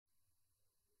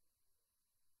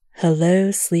Hello,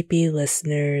 sleepy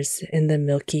listeners in the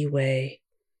Milky Way.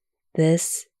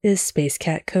 This is Space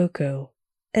Cat Koko,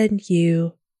 and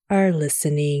you are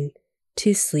listening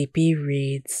to Sleepy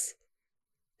Reads.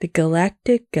 The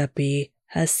Galactic Guppy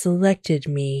has selected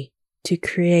me to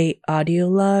create audio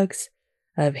logs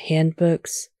of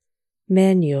handbooks,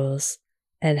 manuals,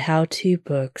 and how-to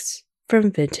books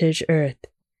from vintage Earth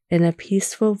in a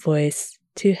peaceful voice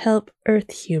to help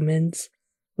Earth humans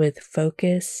with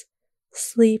focus,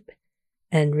 sleep,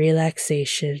 and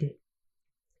relaxation.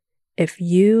 If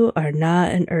you are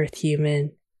not an Earth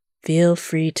human, feel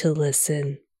free to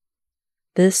listen.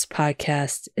 This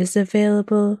podcast is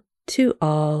available to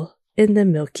all in the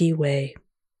Milky Way.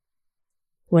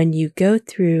 When you go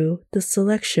through the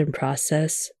selection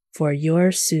process for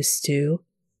your SUSTU,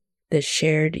 the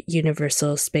Shared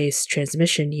Universal Space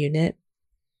Transmission Unit,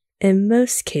 in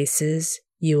most cases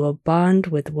you will bond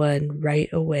with one right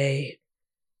away.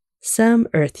 Some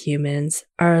Earth humans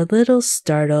are a little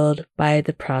startled by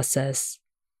the process.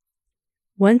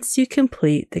 Once you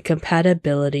complete the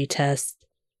compatibility test,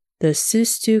 the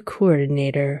SUSTU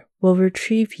coordinator will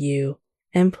retrieve you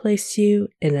and place you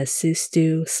in a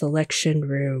SUSTU selection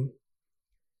room.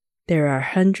 There are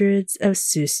hundreds of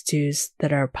SUSTUs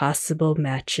that are possible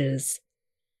matches.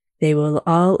 They will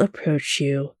all approach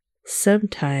you,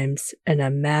 sometimes in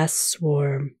a mass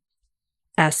swarm,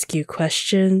 ask you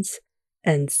questions,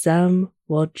 and some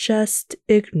will just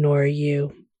ignore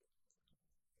you.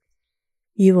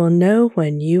 You will know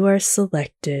when you are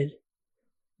selected.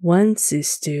 One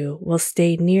SUSTU will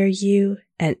stay near you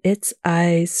and its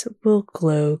eyes will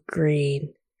glow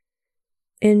green.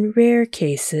 In rare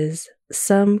cases,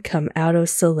 some come out of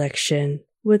selection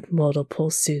with multiple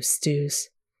SUSTUs.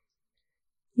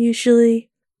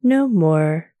 Usually, no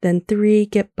more than 3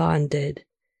 get bonded.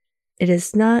 It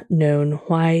is not known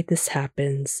why this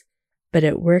happens, but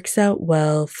it works out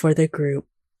well for the group.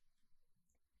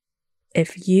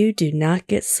 If you do not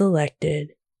get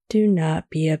selected, do not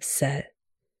be upset.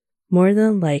 More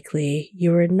than likely,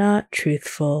 you are not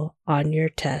truthful on your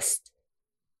test.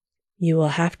 You will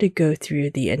have to go through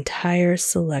the entire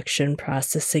selection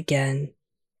process again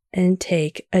and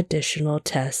take additional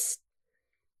tests.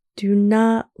 Do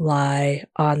not lie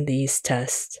on these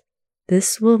tests.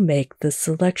 This will make the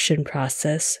selection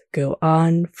process go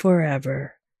on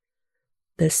forever.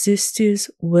 The SUSTUs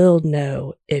will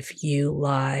know if you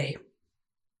lie.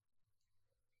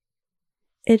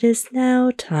 It is now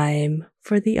time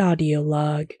for the audio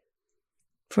log.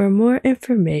 For more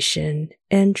information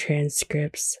and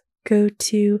transcripts, go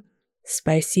to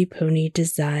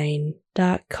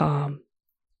spicyponydesign.com.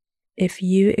 If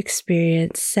you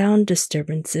experience sound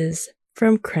disturbances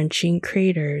from crunching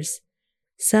craters,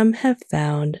 some have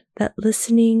found that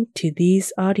listening to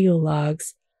these audio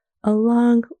logs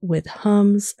along with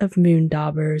hums of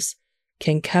moondaubers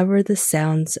can cover the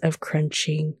sounds of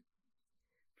crunching.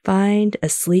 Find a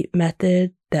sleep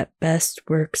method that best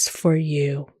works for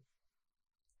you.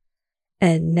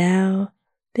 And now,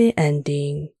 the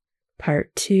ending,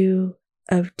 part 2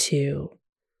 of 2,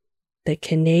 The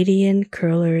Canadian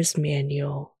Curler's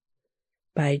Manual,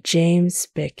 by James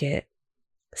Bickett,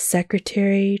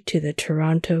 Secretary to the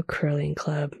Toronto Curling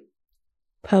Club,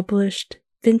 published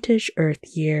Vintage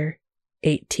Earth Year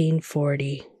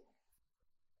 1840.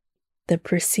 The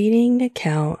preceding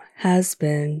account has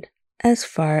been, as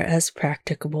far as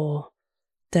practicable,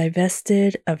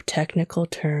 divested of technical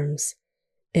terms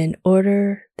in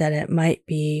order that it might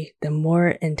be the more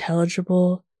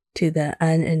intelligible to the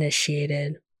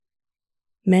uninitiated.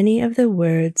 Many of the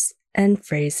words and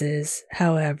phrases,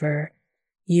 however,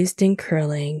 used in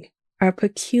curling are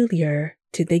peculiar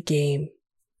to the game,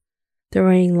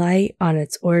 throwing light on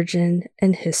its origin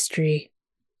and history,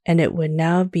 and it would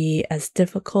now be as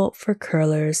difficult for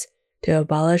curlers to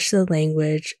abolish the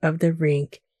language of the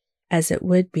rink as it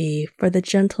would be for the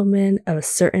gentlemen of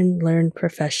certain learned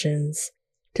professions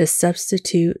to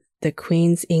substitute the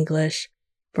Queen's English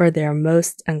for their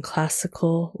most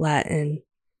unclassical Latin.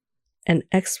 An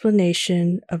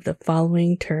explanation of the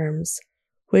following terms,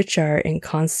 which are in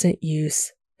constant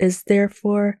use, is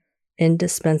therefore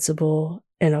indispensable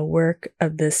in a work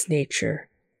of this nature.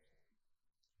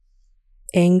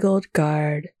 Angled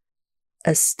guard,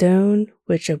 a stone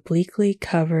which obliquely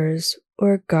covers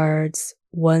or guards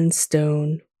one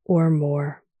stone or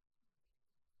more.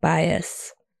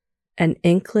 Bias, an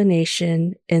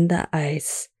inclination in the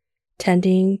ice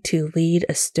tending to lead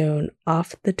a stone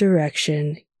off the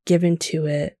direction given to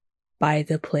it by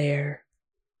the player.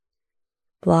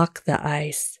 Block the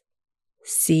ice.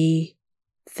 See,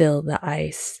 fill the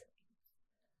ice.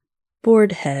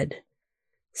 Board head.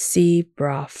 See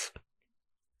broth.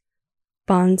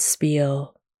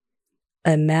 Bonspiel,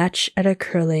 A match at a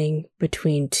curling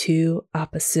between two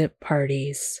opposite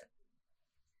parties.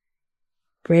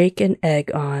 Break an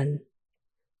egg on.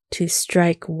 To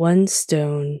strike one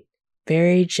stone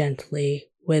very gently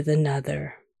with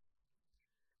another.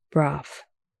 Broth.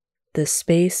 The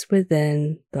space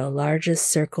within the largest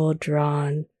circle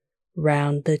drawn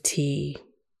round the tee.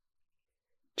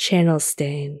 Channel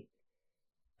stain.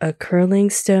 A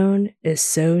curling stone is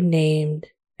so named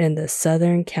in the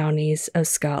southern counties of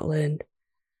Scotland,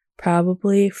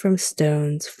 probably from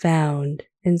stones found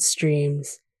in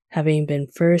streams having been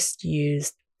first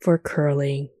used for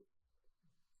curling.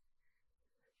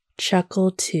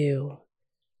 Chuckle two.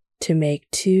 To make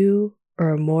two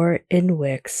or more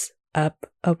inwicks up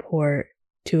a port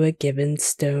to a given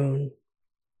stone.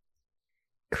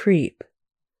 Creep.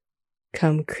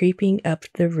 Come creeping up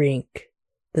the rink.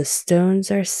 The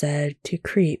stones are said to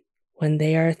creep when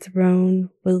they are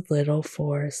thrown with little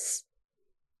force.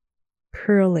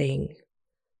 Curling.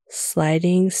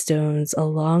 Sliding stones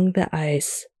along the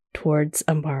ice towards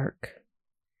a mark.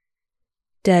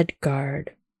 Dead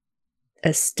guard.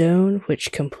 A stone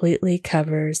which completely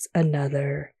covers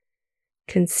another,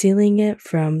 concealing it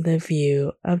from the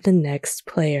view of the next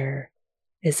player,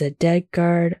 is a dead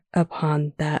guard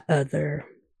upon that other.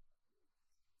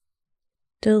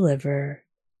 Deliver.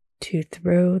 To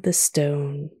throw the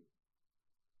stone.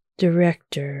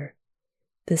 Director.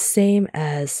 The same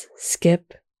as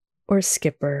skip or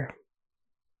skipper.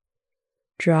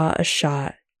 Draw a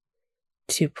shot.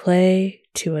 To play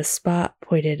to a spot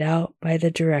pointed out by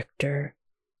the director,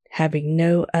 having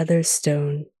no other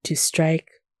stone to strike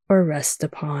or rest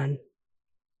upon.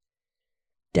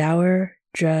 Dour,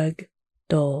 drug,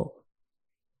 dull.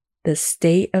 The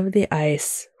state of the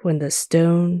ice when the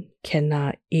stone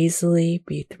cannot easily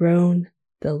be thrown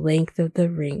the length of the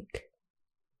rink.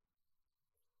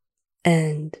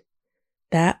 End.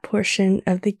 That portion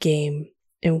of the game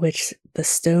in which the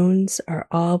stones are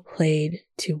all played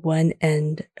to one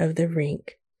end of the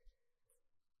rink.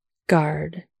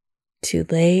 Guard. To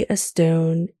lay a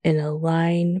stone in a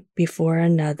line before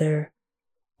another,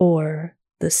 or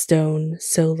the stone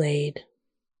so laid.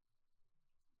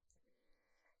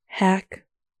 Hack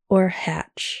or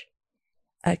hatch.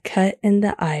 A cut in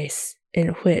the ice in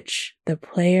which the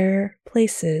player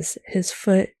places his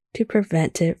foot to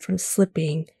prevent it from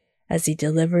slipping as he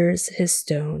delivers his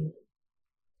stone.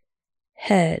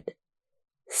 Head.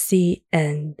 See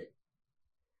end.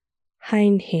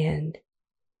 Hind hand.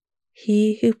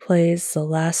 He who plays the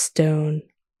last stone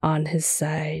on his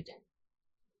side.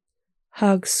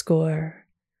 Hog score.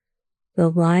 The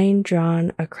line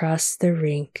drawn across the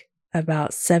rink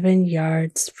about 7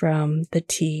 yards from the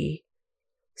tee.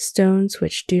 Stones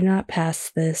which do not pass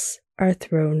this are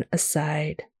thrown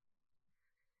aside.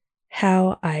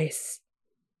 How ice.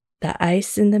 The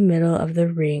ice in the middle of the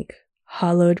rink,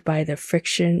 hollowed by the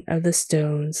friction of the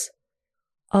stones,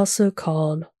 also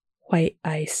called white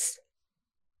ice.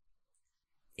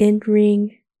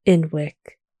 In-ring,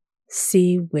 in-wick.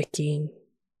 See wicking.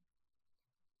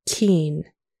 Keen.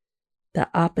 The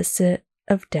opposite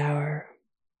of dour.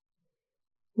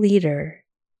 Leader.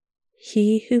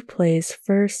 He who plays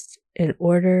first in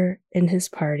order in his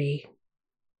party.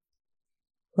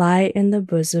 Lie in the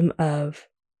bosom of.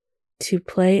 To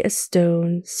play a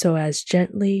stone so as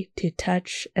gently to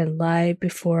touch and lie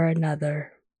before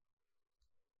another.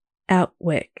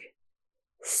 Outwick.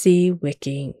 See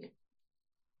wicking.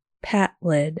 Pat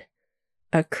lid.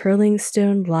 A curling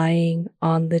stone lying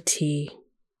on the tee.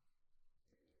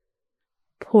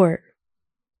 Port.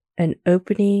 An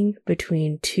opening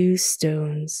between two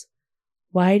stones,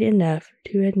 wide enough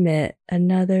to admit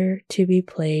another to be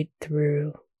played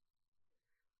through.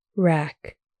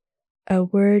 Rack. A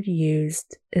word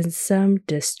used in some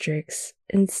districts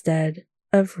instead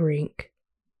of rink.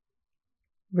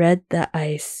 Red the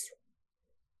ice.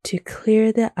 To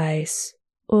clear the ice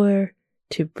or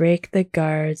to break the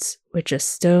guards which a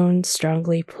stone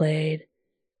strongly played,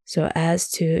 so as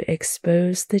to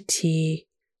expose the tee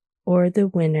or the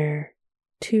winner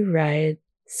to ride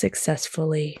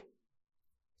successfully.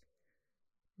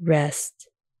 Rest.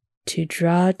 To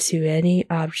draw to any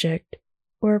object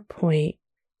or point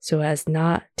so as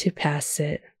not to pass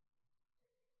it.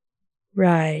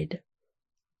 Ride.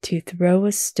 To throw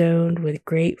a stone with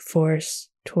great force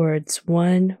towards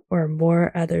one or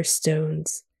more other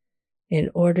stones in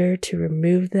order to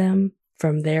remove them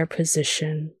from their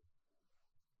position.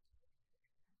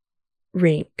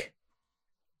 Rink.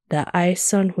 The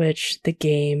ice on which the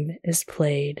game is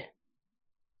played.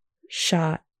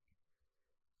 Shot.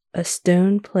 A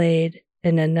stone played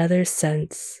in another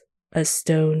sense, a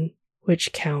stone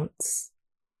which counts.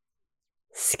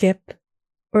 Skip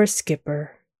or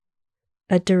skipper,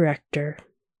 a director.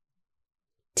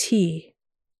 T,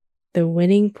 the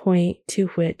winning point to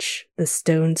which the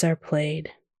stones are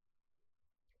played.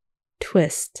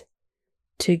 Twist,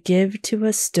 to give to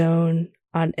a stone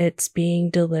on its being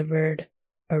delivered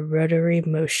a rotary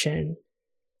motion,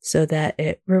 so that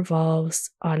it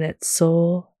revolves on its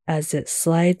sole as it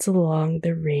slides along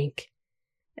the rink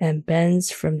and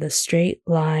bends from the straight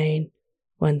line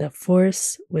when the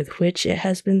force with which it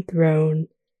has been thrown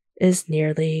is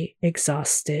nearly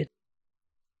exhausted.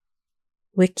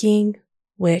 Wicking,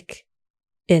 wick,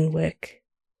 inwick,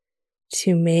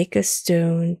 to make a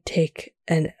stone take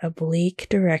an oblique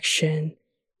direction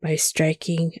by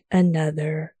striking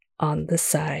another on the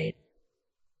side.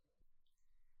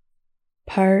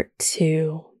 Part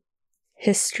 2.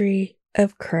 History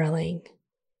of Curling.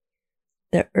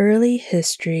 The early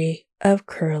history of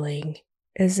curling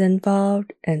is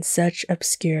involved in such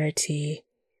obscurity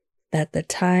that the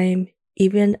time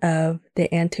even of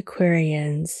the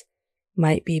antiquarians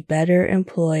might be better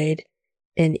employed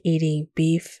in eating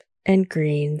beef and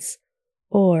greens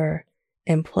or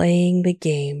in playing the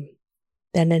game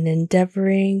than in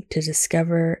endeavoring to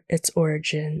discover its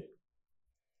origin.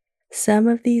 Some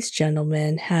of these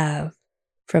gentlemen have,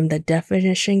 from the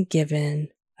definition given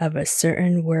of a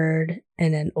certain word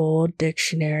in an old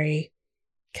dictionary,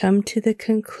 come to the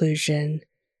conclusion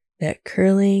that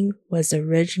curling was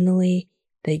originally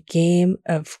the game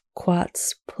of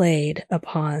quoits played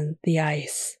upon the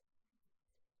ice.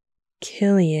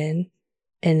 Killian,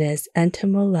 in his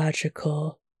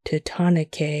etymological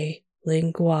Teutonicae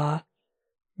Lingua,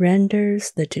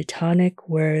 renders the Teutonic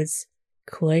words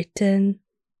cloiten,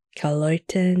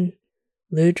 caloiten,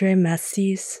 ludre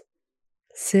messis,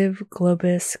 siv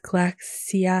globus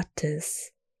glaciatus,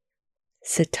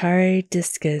 citare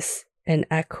discus in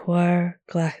aquar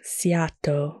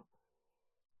glaciato.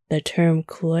 The term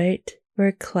cloit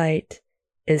or clyte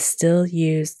is still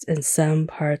used in some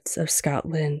parts of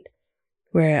Scotland,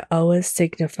 where it always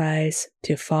signifies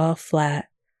to fall flat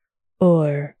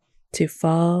or to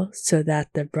fall so that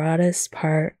the broadest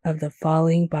part of the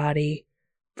falling body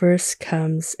first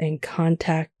comes in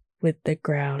contact with the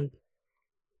ground,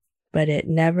 but it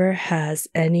never has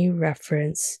any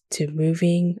reference to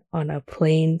moving on a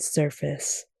plane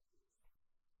surface.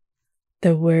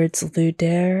 The words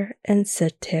ludere and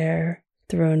citer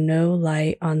throw no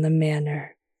light on the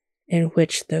manner in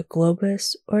which the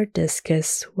globus or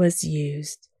discus was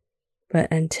used,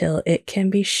 but until it can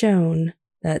be shown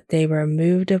that they were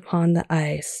moved upon the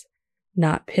ice,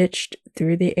 not pitched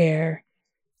through the air,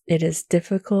 it is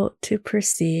difficult to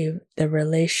perceive the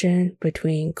relation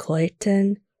between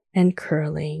cloiten and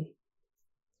curling.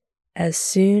 As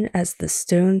soon as the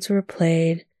stones were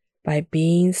played by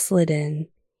being slidden,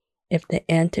 if the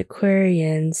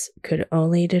antiquarians could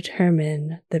only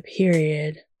determine the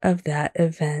period of that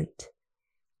event,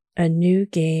 a new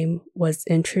game was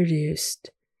introduced,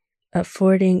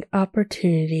 affording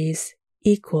opportunities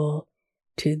equal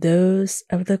to those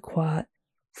of the quoit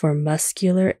for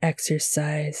muscular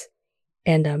exercise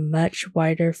and a much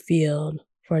wider field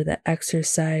for the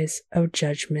exercise of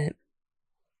judgment.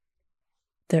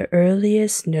 The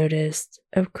earliest notice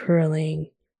of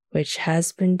curling which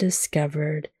has been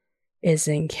discovered is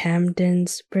in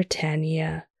Camden's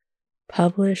Britannia,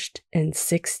 published in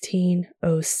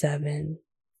 1607.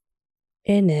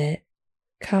 In it,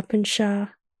 Coppenshaw,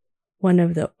 one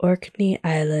of the Orkney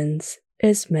Islands,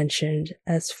 is mentioned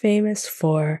as famous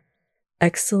for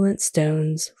excellent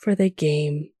stones for the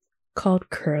game called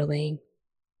curling.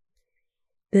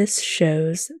 This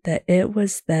shows that it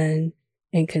was then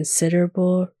in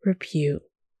considerable repute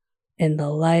in the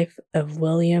life of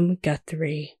William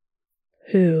Guthrie,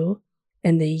 who,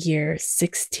 in the year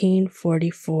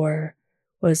 1644,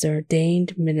 was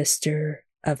ordained minister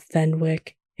of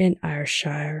Fenwick in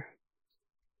Ayrshire.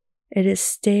 It is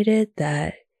stated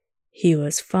that he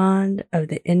was fond of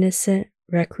the innocent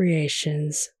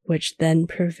recreations which then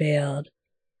prevailed,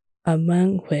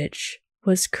 among which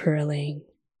was curling.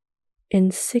 In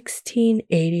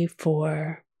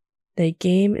 1684, the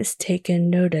game is taken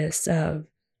notice of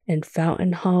in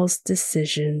Fountainhall's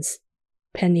Decisions,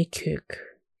 Pennycook.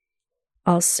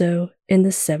 Also in the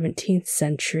 17th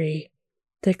century,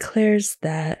 declares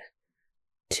that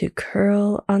to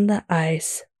curl on the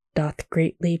ice doth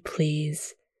greatly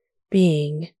please,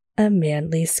 being a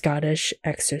manly Scottish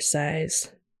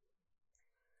exercise.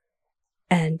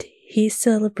 And he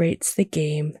celebrates the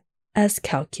game as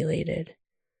calculated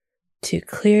to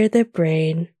clear the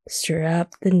brain, stir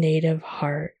up the native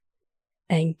heart,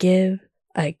 and give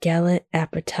a gallant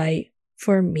appetite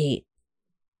for meat.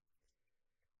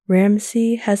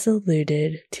 Ramsay has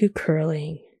alluded to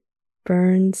curling.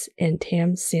 Burns and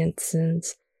Tam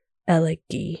Sanson's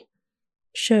elegy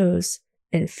shows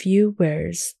in few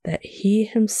words that he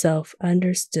himself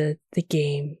understood the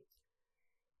game.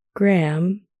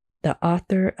 Graham, the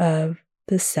author of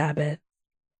The Sabbath,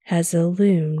 has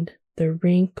illumined the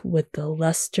rink with the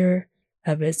luster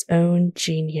of his own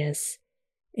genius,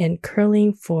 and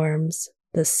curling forms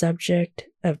the subject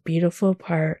of beautiful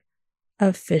part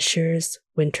of Fisher's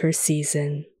winter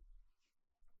season.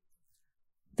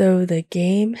 Though the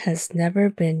game has never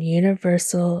been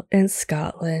universal in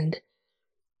Scotland,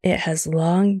 it has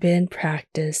long been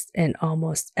practiced in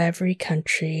almost every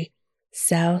country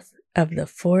south of the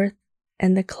Forth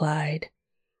and the Clyde.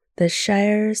 The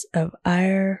shires of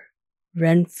Ayr,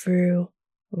 Renfrew,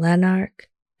 Lanark,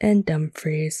 and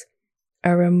Dumfries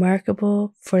are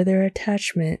remarkable for their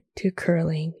attachment to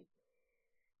curling.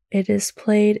 It is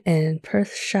played in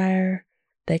Perthshire,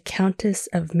 the Countess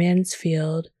of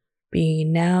Mansfield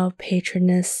being now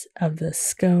patroness of the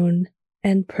Scone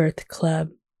and Perth Club,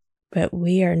 but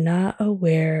we are not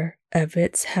aware of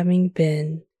its having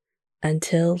been,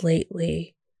 until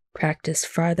lately, practiced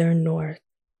farther north.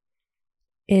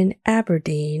 In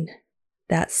Aberdeen,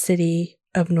 that city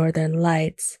of northern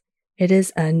lights, it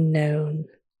is unknown.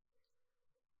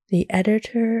 The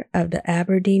editor of the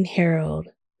Aberdeen Herald,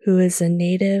 who is a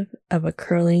native of a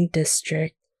curling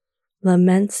district,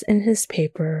 laments in his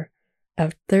paper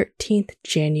of 13th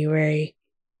January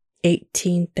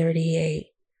 1838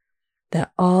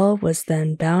 that all was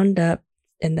then bound up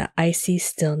in the icy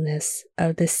stillness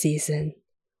of the season,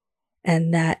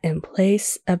 and that in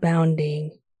place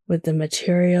abounding with the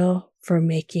material for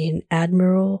making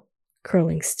admirable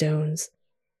curling stones,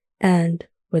 and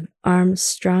with arms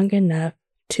strong enough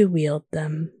to wield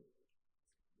them.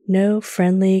 No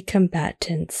friendly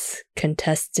combatants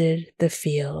contested the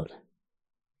field.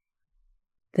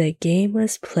 The game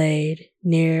was played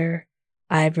near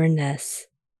Inverness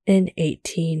in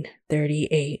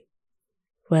 1838,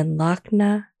 when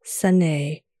Lochna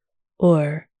Sanae,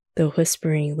 or the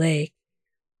Whispering Lake,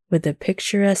 with the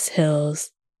picturesque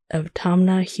hills of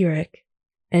Tomnahurich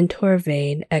and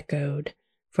Torvain echoed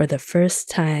for the first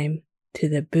time to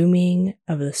the booming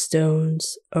of the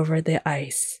stones over the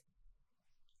ice.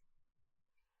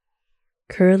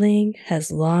 Curling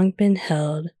has long been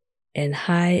held in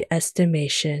high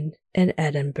estimation in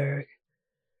Edinburgh.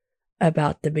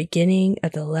 About the beginning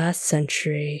of the last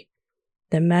century,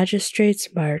 the magistrates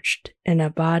marched in a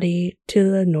body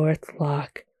to the North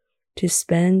Loch to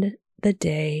spend the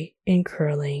day in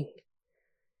curling.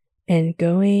 In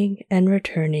going and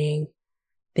returning,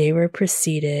 they were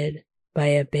preceded by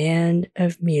a band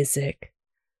of music,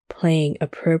 playing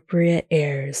appropriate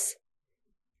airs.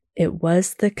 It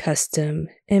was the custom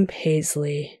in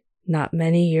Paisley, not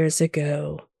many years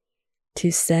ago,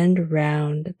 to send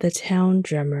round the town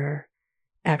drummer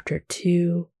after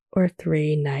 2 or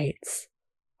 3 nights,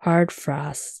 hard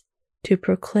frosts, to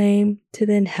proclaim to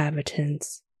the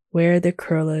inhabitants where the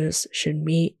curlers should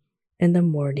meet in the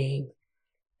morning,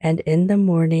 and in the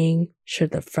morning,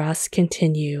 should the frost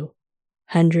continue,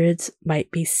 hundreds might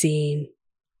be seen.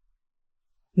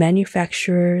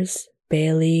 Manufacturers,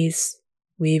 bailies,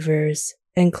 weavers,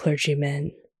 and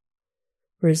clergymen,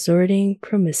 resorting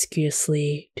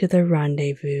promiscuously to the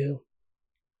rendezvous,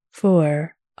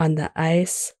 for on the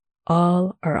ice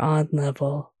all are on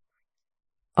level.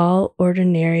 All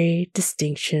ordinary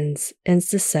distinctions in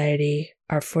society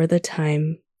are for the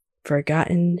time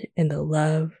forgotten in the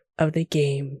love of the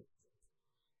game,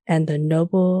 and the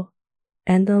noble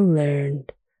and the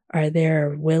learned are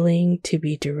there willing to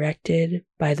be directed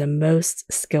by the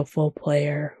most skillful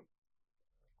player.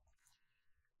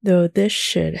 Though this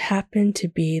should happen to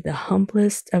be the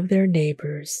humblest of their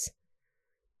neighbors.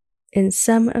 In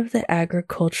some of the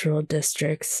agricultural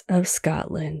districts of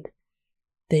Scotland,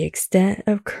 the extent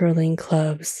of curling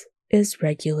clubs is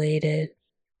regulated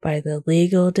by the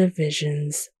legal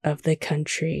divisions of the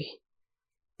country,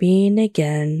 being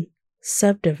again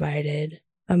subdivided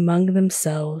among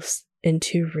themselves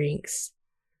into rinks,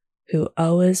 who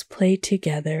always play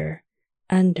together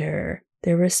under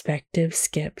their respective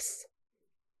skips.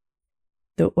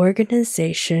 The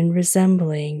organization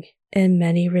resembling, in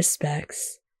many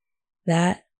respects,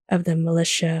 that of the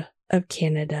militia of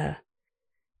Canada,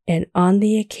 and on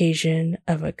the occasion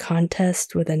of a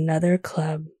contest with another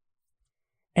club,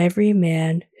 every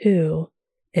man who,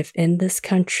 if in this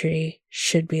country,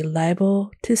 should be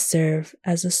liable to serve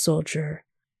as a soldier,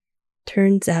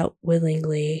 turns out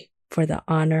willingly for the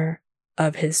honor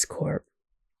of his corps.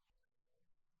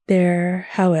 There,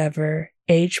 however,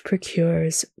 age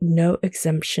procures no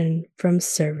exemption from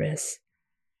service.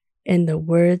 In the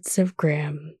words of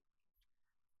Graham,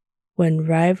 when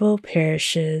rival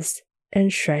parishes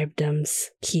and shriedoms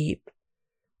keep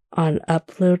on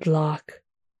upload lock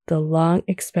the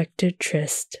long-expected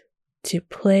tryst to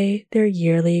play their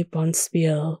yearly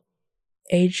bonspiel,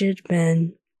 aged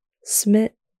men,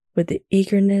 smit with the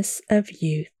eagerness of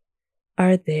youth,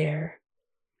 are there,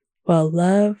 while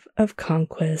love of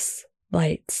conquest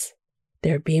lights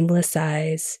their beamless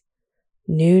eyes,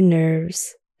 new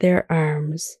nerves their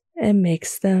arms, and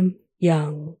makes them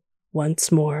young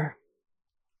once more.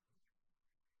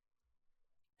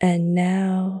 And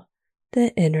now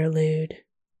the interlude.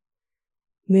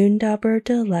 Moondauber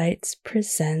Delights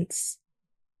presents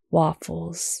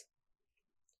waffles.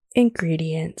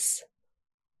 Ingredients: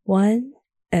 1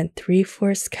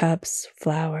 3/4 cups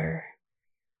flour,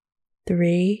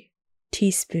 3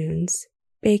 teaspoons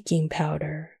baking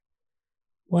powder,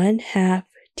 1/2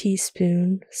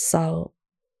 teaspoon salt,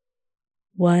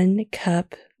 1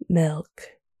 cup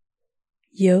milk,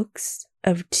 yolks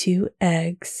of 2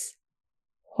 eggs,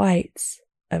 whites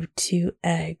of 2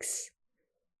 eggs,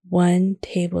 1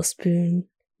 tablespoon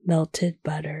melted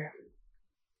butter.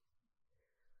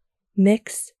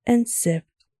 Mix and sift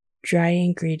dry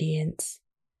ingredients.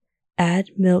 Add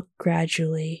milk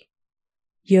gradually,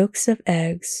 yolks of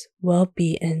eggs well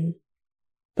beaten,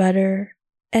 butter,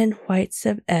 and whites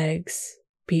of eggs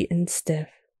beaten stiff.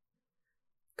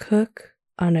 Cook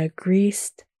on a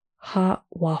greased, hot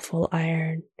waffle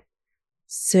iron.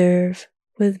 Serve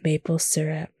with maple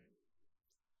syrup.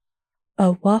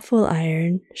 A waffle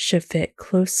iron should fit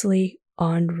closely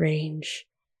on range,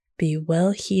 be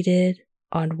well heated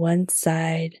on one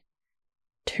side,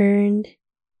 turned,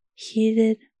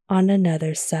 heated on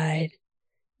another side,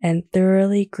 and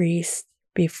thoroughly greased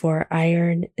before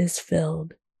iron is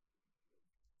filled.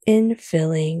 In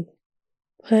filling,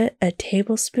 put a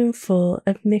tablespoonful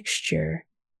of mixture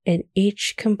in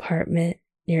each compartment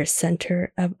near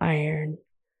center of iron.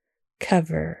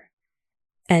 Cover,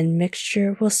 and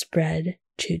mixture will spread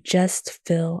to just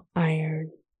fill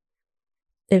iron.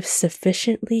 If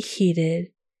sufficiently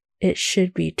heated, it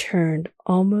should be turned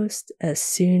almost as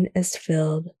soon as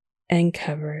filled and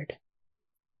covered.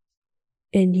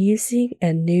 In using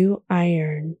a new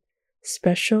iron,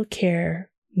 special care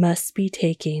must be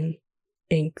taken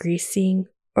in greasing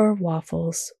or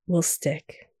waffles will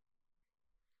stick.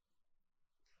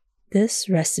 This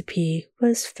recipe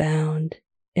was found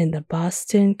in the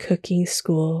Boston Cooking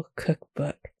School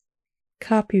Cookbook.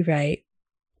 Copyright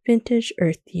Vintage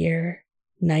Earth Year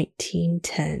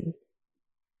 1910.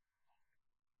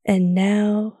 And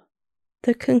now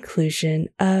the conclusion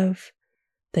of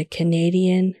the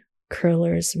Canadian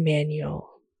Curler's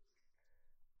Manual.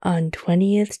 On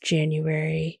 20th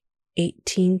January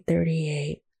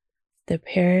 1838, the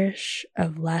parish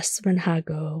of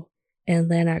Lasvenhago in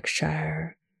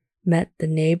Lanarkshire met the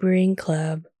neighboring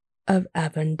club of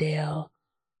Avondale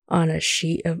on a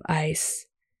sheet of ice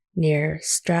near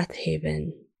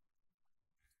Strathaven.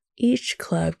 Each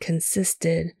club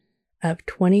consisted of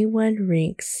 21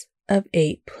 rinks of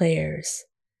 8 players,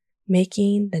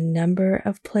 making the number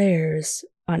of players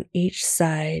on each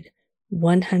side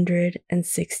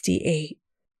 168,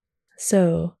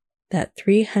 so that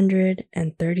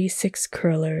 336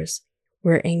 curlers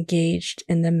were engaged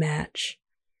in the match.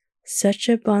 Such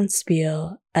a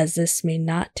bonspiel as this may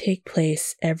not take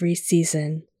place every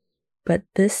season, but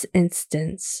this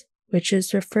instance, which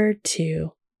is referred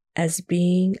to as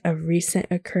being of recent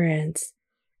occurrence,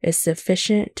 is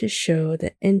sufficient to show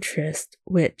the interest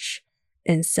which,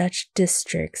 in such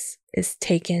districts, is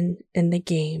taken in the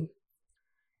game,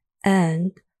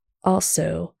 and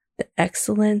also the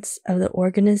excellence of the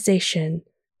organization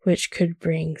which could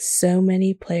bring so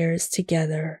many players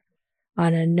together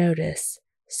on a notice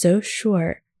so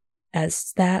short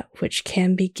as that which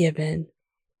can be given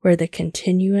where the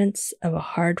continuance of a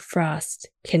hard frost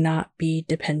cannot be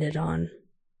depended on.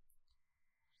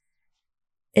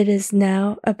 It is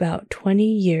now about 20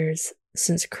 years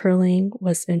since curling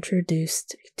was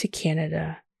introduced to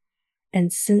Canada,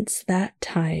 and since that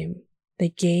time the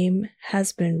game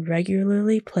has been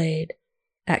regularly played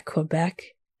at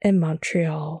Quebec and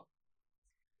Montreal.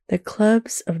 The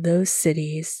clubs of those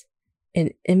cities,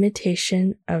 in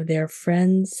imitation of their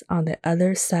friends on the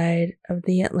other side of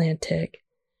the Atlantic,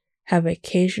 have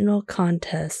occasional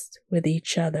contests with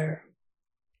each other.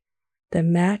 The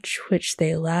match which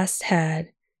they last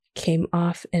had came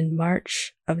off in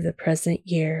March of the present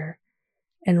year,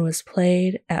 and was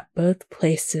played at both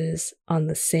places on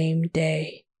the same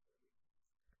day.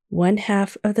 One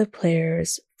half of the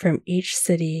players from each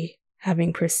city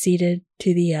having proceeded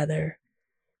to the other,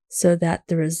 so that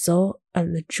the result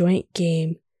of the joint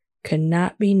game could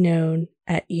not be known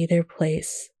at either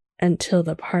place until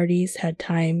the parties had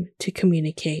time to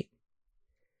communicate.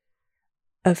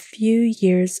 A few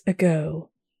years ago,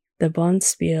 the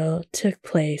Bonspiel took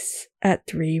place at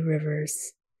 3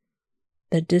 Rivers.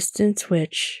 The distance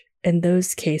which, in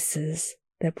those cases,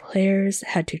 the players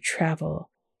had to travel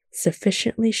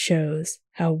sufficiently shows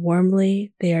how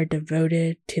warmly they are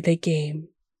devoted to the game.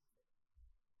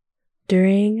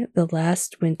 During the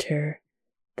last winter,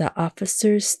 the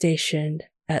officers stationed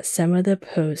at some of the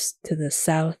posts to the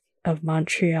south of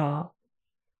Montreal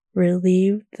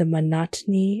relieved the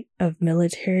monotony of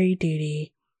military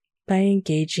duty by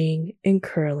engaging in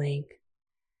curling.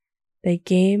 The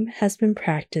game has been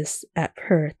practiced at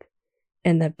Perth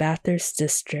in the Bathurst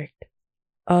district,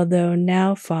 although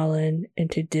now fallen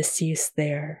into disuse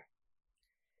there.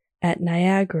 At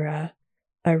Niagara,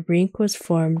 a rink was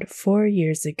formed 4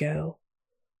 years ago,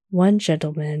 one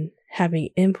gentleman having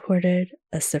imported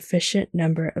a sufficient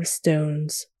number of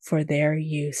stones for their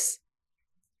use,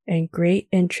 and great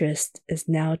interest is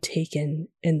now taken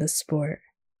in the sport.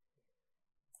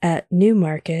 At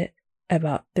Newmarket,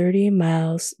 about 30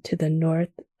 miles to the north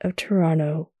of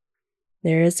Toronto,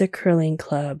 there is a curling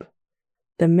club,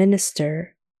 the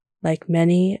minister, like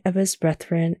many of his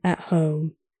brethren at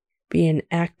home, being an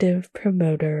active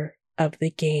promoter of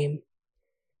the game,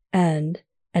 and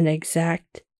an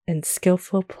exact and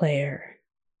skillful player.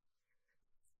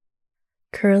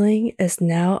 Curling is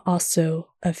now also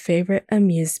a favorite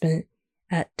amusement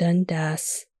at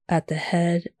Dundas at the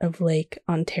head of Lake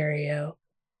Ontario,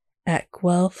 at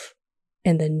Guelph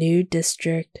in the new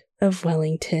district of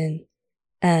Wellington,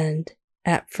 and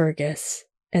at Fergus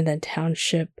in the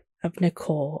township of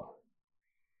Nicole.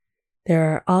 There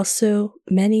are also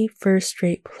many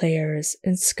first-rate players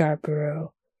in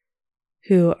Scarborough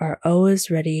who are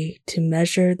always ready to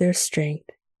measure their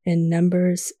strength in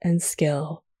numbers and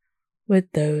skill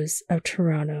with those of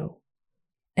Toronto,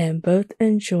 and both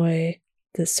enjoy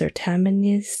the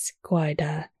Certaminis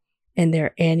Guida in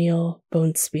their annual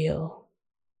Bonspiel.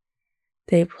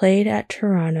 They played at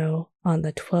Toronto on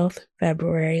the 12th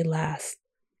February last,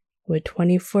 with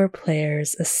 24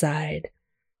 players aside,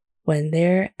 when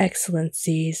their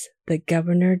Excellencies the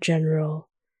Governor-General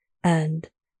and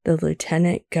the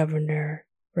Lieutenant Governor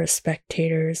were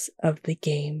spectators of the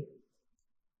game.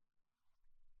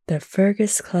 The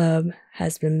Fergus Club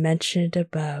has been mentioned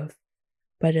above,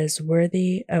 but is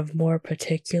worthy of more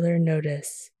particular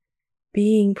notice,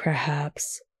 being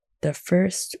perhaps the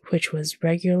first which was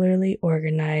regularly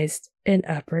organized in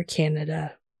Upper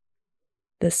Canada.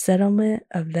 The settlement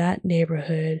of that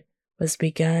neighborhood was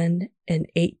begun in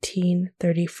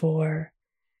 1834,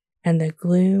 and the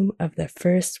gloom of the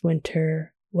first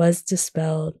winter was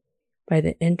dispelled by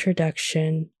the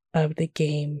introduction of the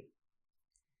game.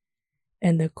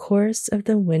 In the course of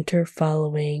the winter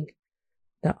following,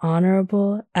 the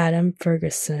Honorable Adam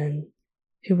Ferguson,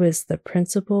 who was the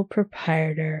principal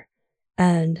proprietor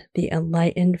and the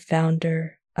enlightened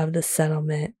founder of the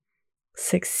settlement,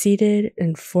 succeeded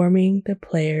in forming the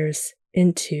players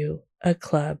into a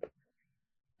club,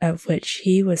 of which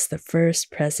he was the first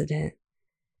president,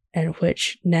 and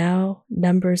which now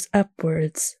numbers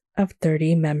upwards of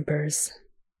 30 members.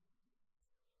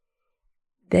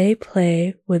 They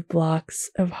play with blocks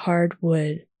of hard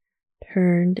wood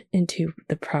turned into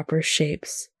the proper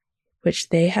shapes, which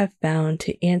they have found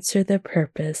to answer the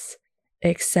purpose,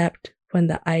 except when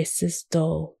the ice is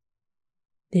dull.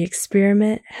 The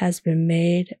experiment has been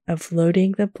made of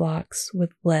loading the blocks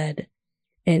with lead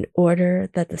in order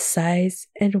that the size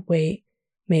and weight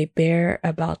may bear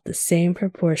about the same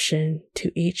proportion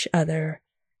to each other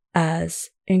as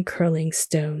in curling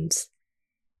stones,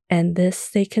 and this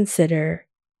they consider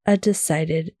a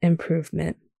decided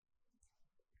improvement.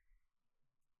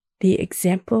 The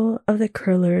example of the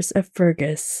curlers of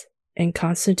Fergus in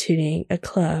constituting a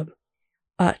club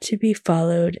ought to be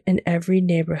followed in every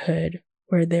neighborhood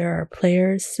where there are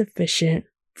players sufficient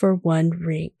for one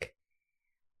rink.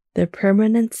 The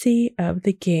permanency of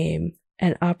the game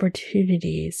and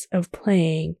opportunities of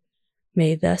playing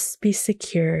may thus be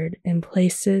secured in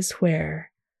places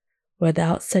where,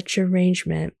 without such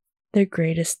arrangement, the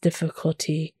greatest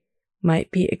difficulty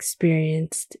might be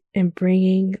experienced in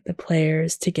bringing the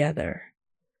players together.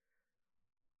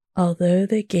 Although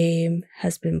the game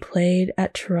has been played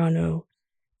at Toronto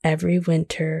every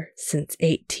winter since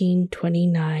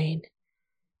 1829,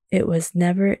 it was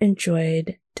never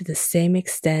enjoyed to the same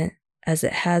extent as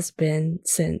it has been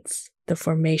since the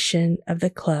formation of the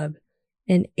club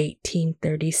in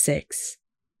 1836.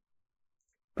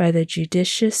 By the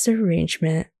judicious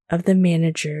arrangement of the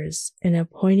managers in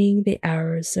appointing the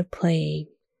hours of playing,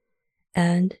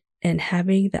 and in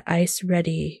having the ice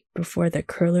ready before the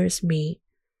curlers meet,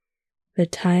 The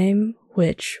time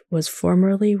which was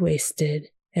formerly wasted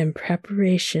in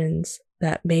preparations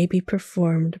that may be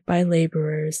performed by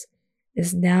laborers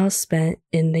is now spent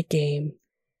in the game,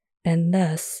 and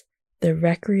thus the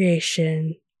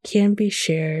recreation can be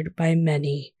shared by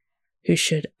many who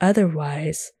should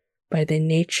otherwise, by the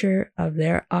nature of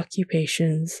their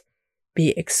occupations, be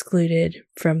excluded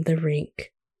from the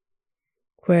rink.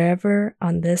 Wherever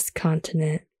on this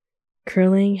continent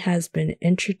curling has been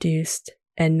introduced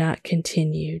and not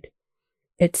continued,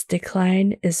 its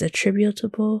decline is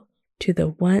attributable to the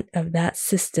want of that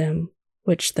system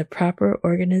which the proper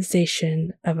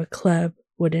organization of a club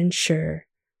would ensure.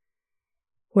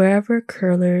 Wherever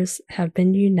curlers have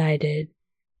been united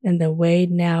in the way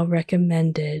now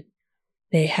recommended,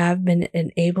 they have been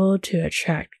enabled to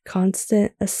attract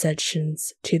constant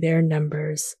accessions to their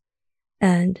numbers,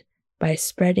 and by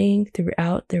spreading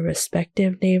throughout their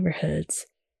respective neighborhoods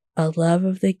a love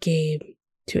of the game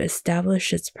to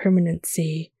establish its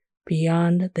permanency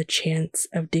beyond the chance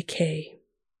of decay.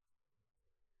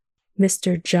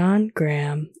 Mr. John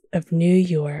Graham of New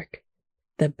York,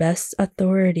 the best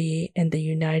authority in the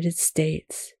United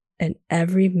States in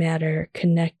every matter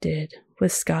connected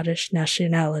with Scottish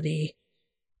nationality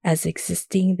as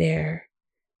existing there,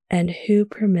 and who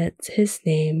permits his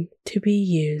name to be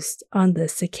used on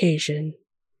this occasion,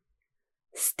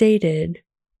 stated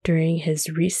during his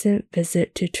recent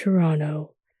visit to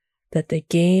Toronto that the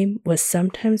game was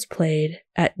sometimes played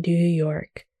at New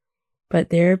York, but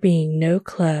there being no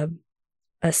club,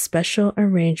 a special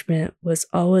arrangement was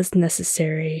always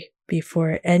necessary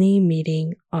before any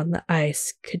meeting on the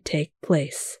ice could take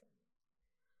place.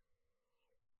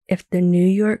 If the New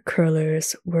York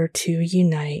curlers were to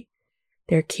unite,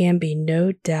 there can be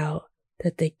no doubt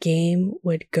that the game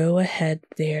would go ahead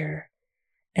there,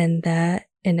 and that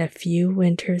in a few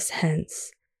winters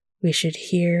hence we should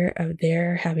hear of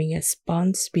their having a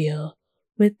bonspiel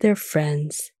with their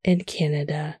friends in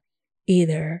Canada,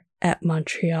 either at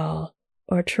Montreal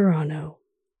or Toronto.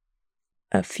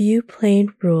 A few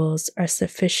plain rules are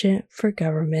sufficient for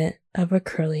government of a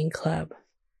curling club.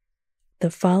 The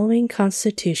following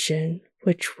constitution,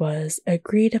 which was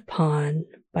agreed upon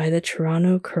by the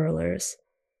Toronto curlers,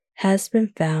 has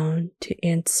been found to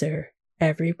answer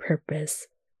every purpose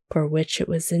for which it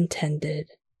was intended.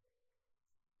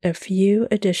 A few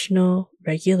additional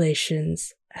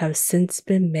regulations have since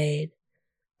been made,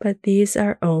 but these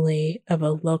are only of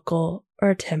a local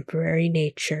or temporary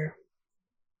nature.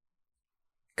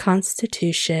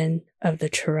 Constitution of the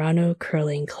Toronto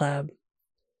Curling Club.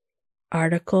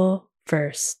 Article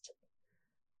 1st.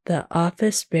 The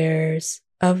office bearers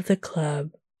of the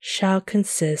club shall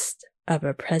consist of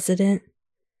a president,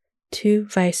 2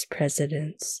 vice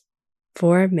presidents,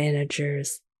 4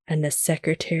 managers, and a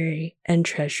secretary and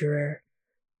treasurer,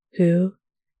 who,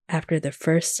 after the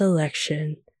first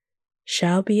election,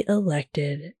 shall be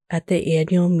elected at the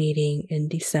annual meeting in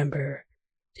December,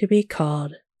 to be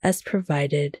called as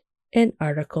provided in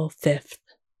Article 5th.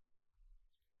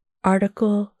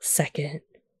 Article 2nd.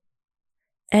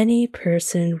 Any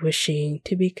person wishing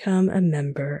to become a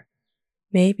member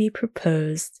may be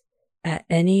proposed at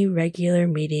any regular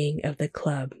meeting of the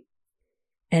club,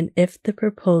 and if the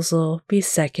proposal be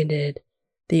seconded,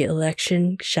 the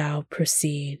election shall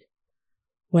proceed,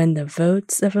 when the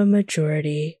votes of a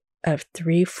majority of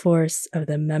 3/4 of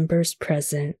the members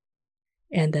present,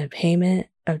 and the payment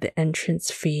of the entrance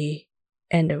fee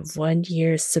and of 1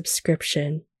 year's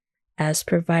subscription, as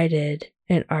provided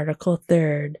in Article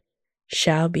 3rd,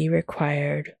 shall be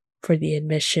required for the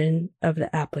admission of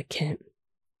the applicant.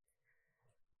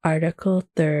 Article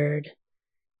 3rd.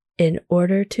 In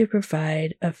order to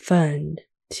provide a fund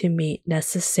to meet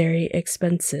necessary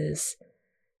expenses,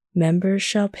 members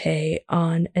shall pay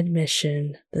on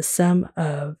admission the sum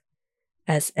of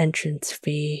as entrance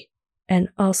fee, and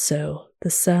also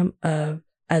the sum of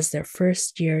as their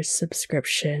first year's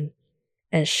subscription,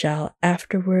 and shall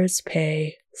afterwards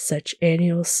pay such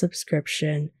annual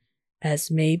subscription as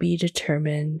may be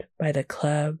determined by the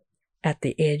club at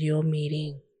the annual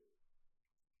meeting.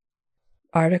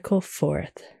 Article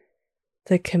 4th.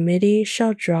 The committee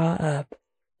shall draw up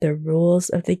the rules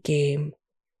of the game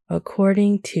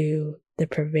according to the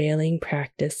prevailing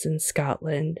practice in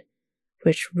Scotland,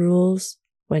 which rules,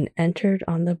 when entered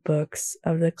on the books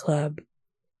of the club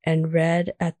and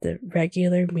read at the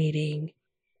regular meeting,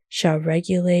 shall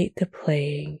regulate the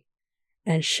playing,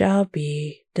 and shall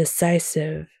be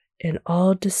decisive in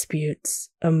all disputes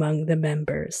among the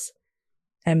members,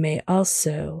 and may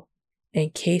also, in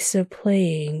case of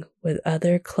playing with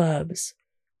other clubs,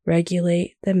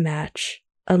 regulate the match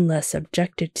unless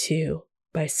objected to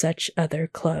by such other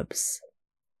clubs.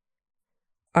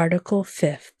 Article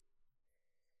 5th.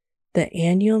 The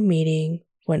annual meeting,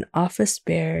 when office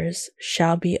bearers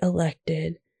shall be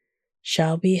elected,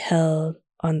 shall be held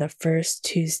on the first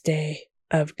Tuesday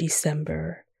of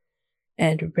December,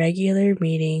 and regular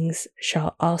meetings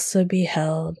shall also be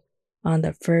held on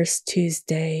the first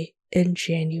Tuesday in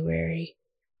January,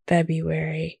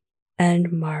 February, and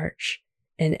March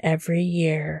in every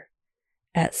year,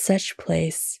 at such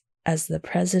place as the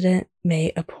President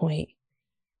may appoint,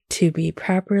 to be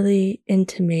properly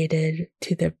intimated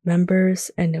to the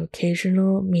members, and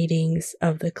occasional meetings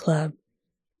of the club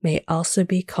may also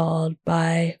be called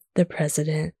by the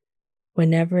President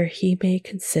whenever he may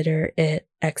consider it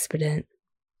expedient.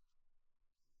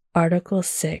 Article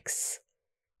 6.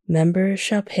 Members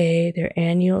shall pay their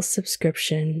annual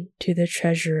subscription to the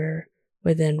Treasurer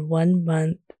within 1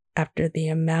 month after the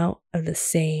amount of the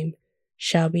same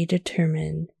shall be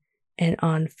determined, and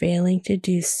on failing to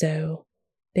do so,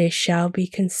 they shall be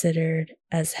considered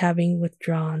as having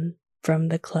withdrawn from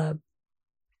the club.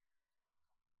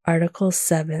 Article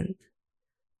 7.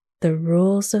 The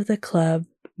rules of the club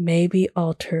may be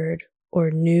altered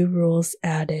or new rules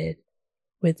added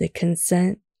with the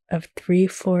consent of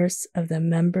 3/4 of the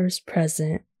members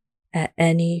present at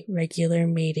any regular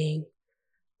meeting.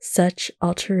 Such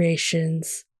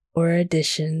alterations or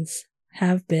additions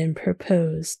have been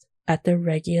proposed at the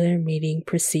regular meeting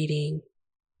preceding.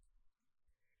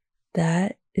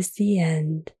 That is the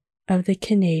end of the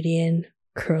Canadian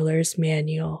Curler's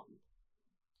Manual.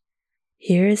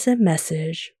 Here is a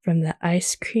message from the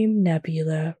Ice Cream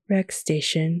Nebula Rec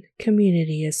Station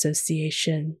Community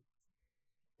Association.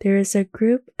 There is a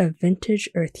group of vintage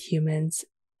Earth humans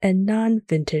and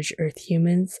non-vintage Earth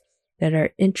humans that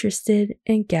are interested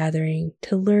in gathering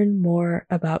to learn more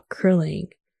about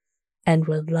curling and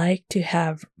would like to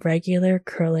have regular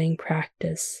curling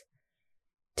practice.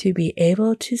 To be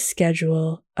able to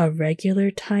schedule a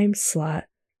regular time slot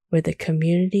with the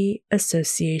Community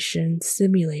Association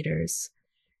simulators,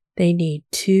 they need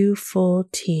 2 full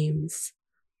teams.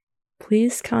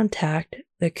 Please contact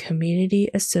the Community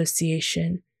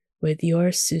Association with your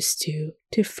Sustu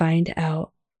to find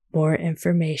out more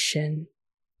information.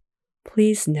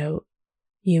 Please note,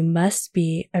 you must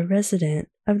be a resident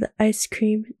of the Ice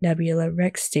Cream Nebula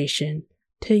Rec Station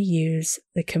to use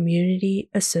the Community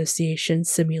Association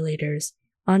simulators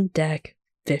on Deck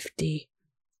 50.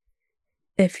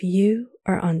 If you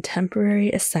are on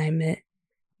temporary assignment,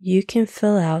 you can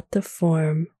fill out the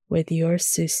form with your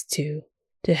Sustu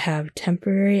to have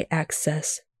temporary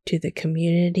access to the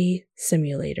community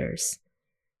simulators.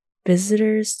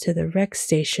 Visitors to the rec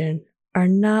station are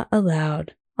not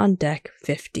allowed on Deck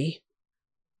 50.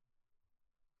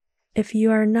 If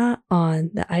you are not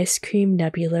on the Ice Cream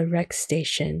Nebula Rec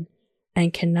Station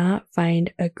and cannot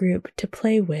find a group to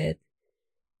play with,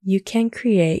 you can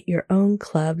create your own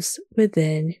clubs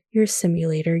within your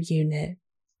simulator unit.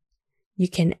 You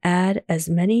can add as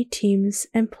many teams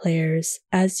and players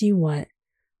as you want,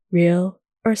 real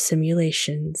or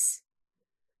simulations.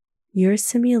 Your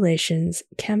simulations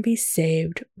can be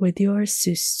saved with your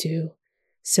Sustu,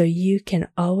 so you can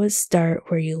always start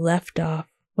where you left off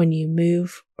when you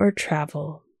move or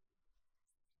travel.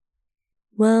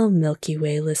 Well, Milky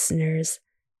Way listeners,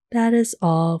 that is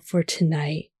all for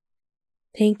tonight.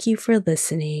 Thank you for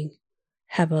listening.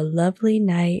 Have a lovely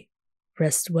night,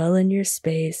 rest well in your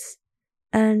space,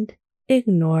 and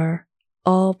ignore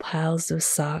all piles of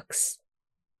socks.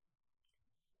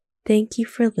 Thank you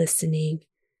for listening.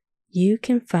 You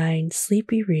can find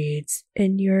Sleepy Reads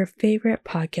in your favorite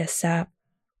podcast app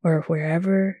or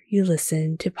wherever you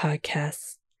listen to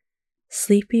podcasts.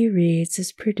 Sleepy Reads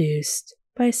is produced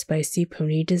by Spicy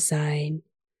Pony Design.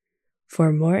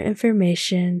 For more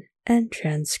information and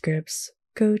transcripts,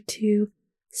 go to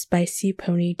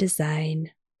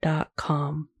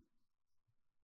spicyponydesign.com.